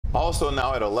Also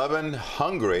now at 11,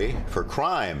 hungry for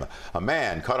crime. A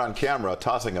man caught on camera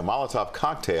tossing a Molotov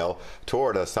cocktail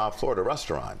toward a South Florida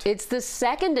restaurant. It's the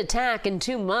second attack in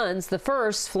 2 months. The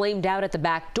first flamed out at the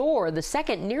back door. The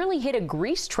second nearly hit a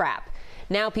grease trap.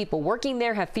 Now people working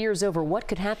there have fears over what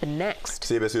could happen next.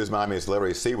 CBS News Miami's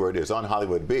Larry Seward is on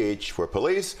Hollywood Beach where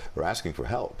police are asking for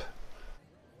help.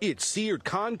 It's seared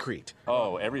concrete.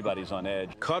 Oh, everybody's on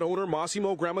edge. Cut owner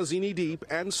Massimo Gramazzini deep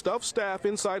and stuffed staff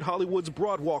inside Hollywood's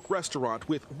Broadwalk Restaurant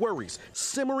with worries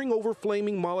simmering over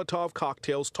flaming Molotov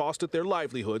cocktails tossed at their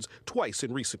livelihoods twice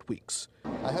in recent weeks.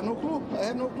 I had no clue. I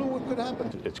had no clue what could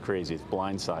happen. It's crazy. It's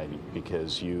blindsiding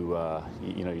because you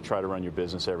try to run your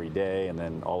business every day, and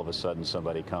then all of a sudden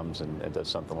somebody comes and does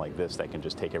something like this that can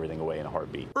just take everything away in a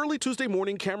heartbeat. Early Tuesday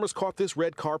morning, cameras caught this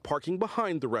red car parking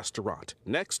behind the restaurant.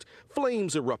 Next,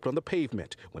 flames erupt on the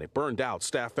pavement. When it burned out,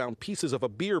 staff found pieces of a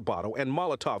beer bottle and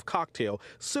Molotov cocktail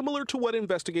similar to what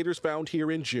investigators found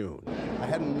here in June. I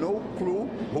had no clue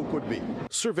who could be.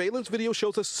 Surveillance video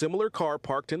shows a similar car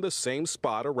parked in the same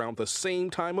spot around the same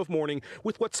time of morning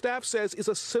with what staff says is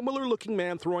a similar looking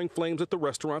man throwing flames at the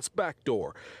restaurant's back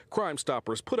door. Crime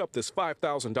Stoppers put up this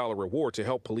 $5,000 reward to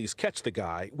help police catch the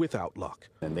guy without luck.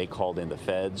 And they called in the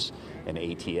feds, and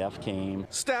ATF came.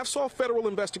 Staff saw federal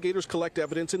investigators collect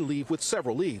evidence and leave with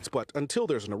several leads, but until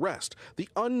there's an arrest, the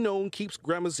unknown keeps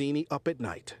Gramazzini up at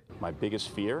night. My biggest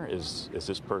fear is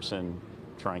this person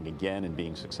trying again and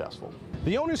being successful.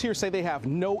 The owners here say they have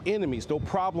no enemies, no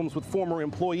problems with former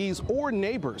employees or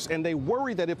neighbors, and they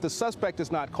worry that if the suspect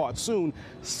is not caught soon,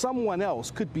 someone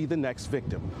else could be the next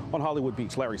victim. On Hollywood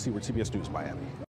Beach, Larry Seward, CBS News, Miami.